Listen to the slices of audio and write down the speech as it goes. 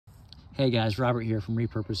Hey guys, Robert here from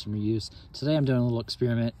Repurpose and Reuse. Today I'm doing a little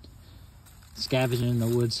experiment, scavenging in the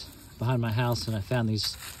woods behind my house, and I found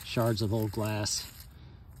these shards of old glass.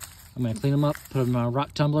 I'm going to clean them up, put them in a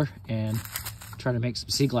rock tumbler, and try to make some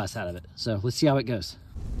sea glass out of it. So let's see how it goes.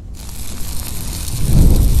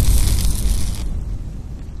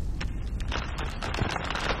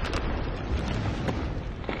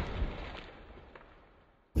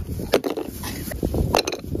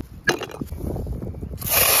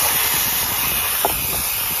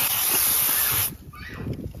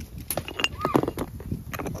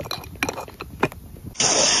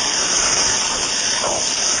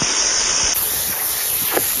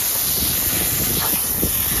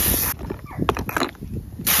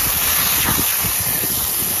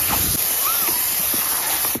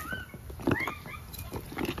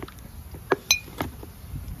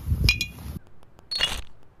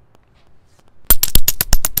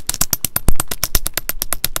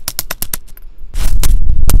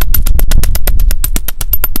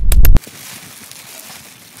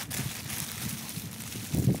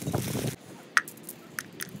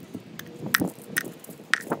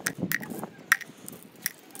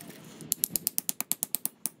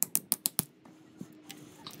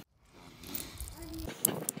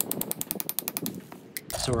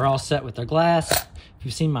 So we're all set with our glass. If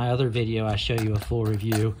you've seen my other video, I show you a full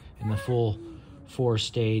review and the full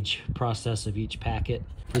 4-stage process of each packet.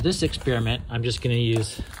 For this experiment, I'm just gonna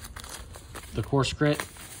use the coarse grit,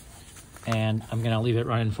 and I'm gonna leave it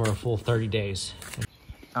running for a full 30 days.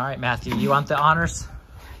 All right, Matthew, you want the honors?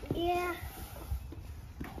 Yeah.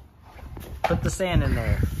 Put the sand in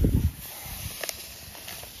there.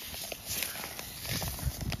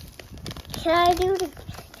 Can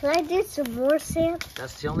I do some more sand?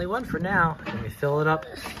 That's the only one for now. Let me fill it up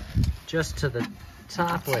just to the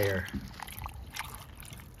top layer.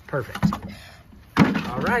 Perfect.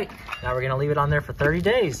 All right, now we're gonna leave it on there for 30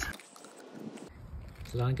 days.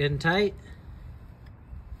 Is it on good and tight?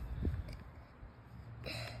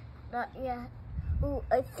 Not yet. Ooh,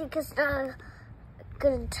 I think it's not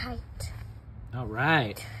good and tight. All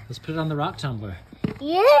right, let's put it on the rock tumbler.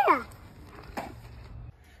 Yeah!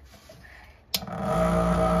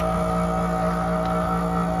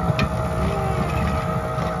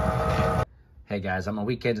 Hey guys, I'm a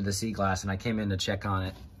week into the sea glass and I came in to check on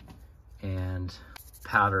it, and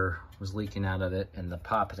powder was leaking out of it and the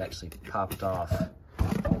pop had actually popped off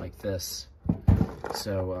like this.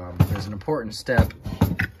 So there's an important step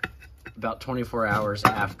about 24 hours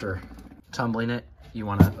after tumbling it. You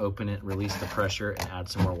want to open it, release the pressure, and add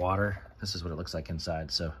some more water. This is what it looks like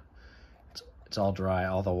inside. So it's all dry,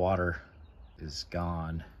 all the water is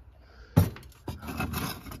gone. I've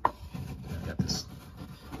got this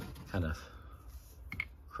kind of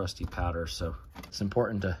crusty powder, so it's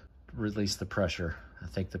important to release the pressure. I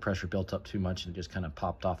think the pressure built up too much and it just kind of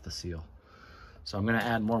popped off the seal. So I'm going to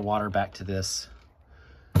add more water back to this.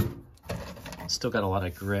 It's still got a lot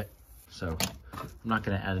of grit, so I'm not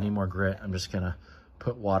going to add any more grit. I'm just going to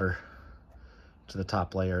put water to the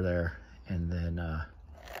top layer there and then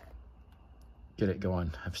get it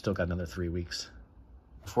going. I've still got another 3 weeks.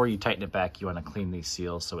 Before you tighten it back, you want to clean these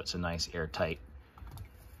seals so it's a nice airtight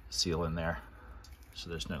seal in there, so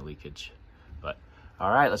there's no leakage. But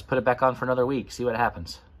all right, let's put it back on for another week, see what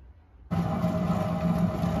happens. All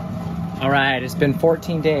right, it's been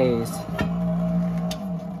 14 days.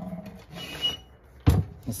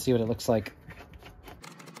 Let's see what it looks like.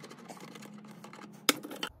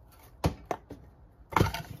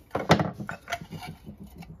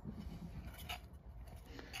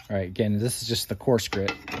 All right, again, this is just the coarse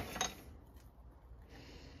grit.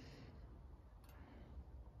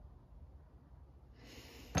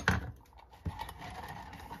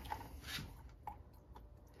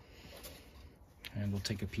 And we'll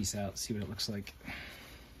take a piece out, see what it looks like.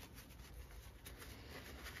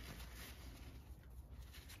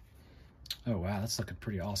 Oh wow, that's looking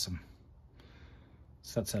pretty awesome.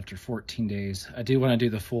 So that's after 14 days. I do want to do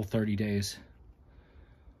the full 30 days.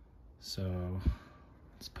 So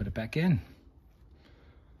let's put it back in.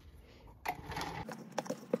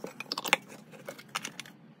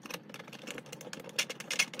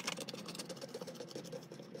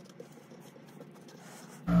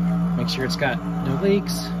 Make sure it's got no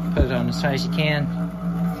leaks. Put it on as tight as you can.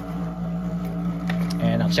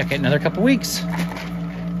 And I'll check it in another couple weeks.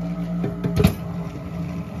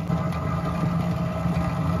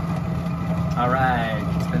 All right,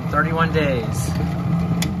 it's been 31 days.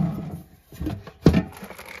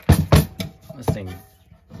 This thing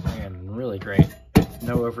ran really great.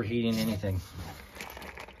 No overheating, anything.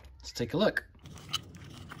 Let's take a look.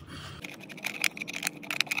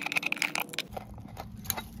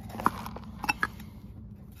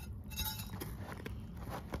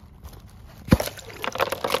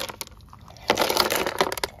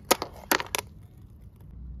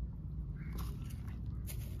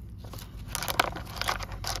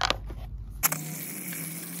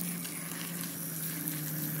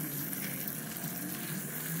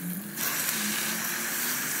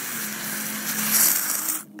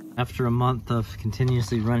 after a month of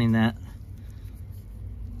continuously running that,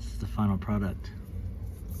 this is the final product.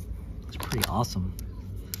 It's pretty awesome.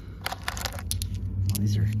 Oh,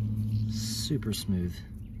 these are super smooth.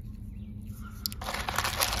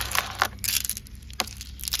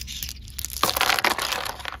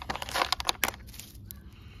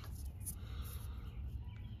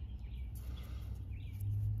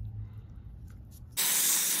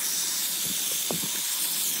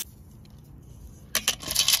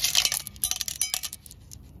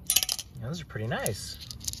 Those are pretty nice.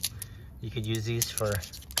 You could use these for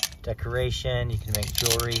decoration. You can make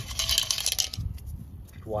jewelry. You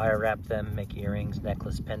could wire wrap them, make earrings,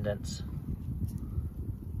 necklace, pendants.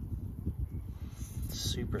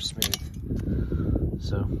 Super smooth.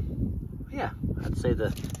 So, yeah, I'd say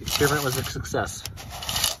the experiment was a success.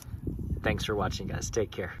 Thanks for watching, guys.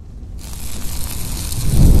 Take care.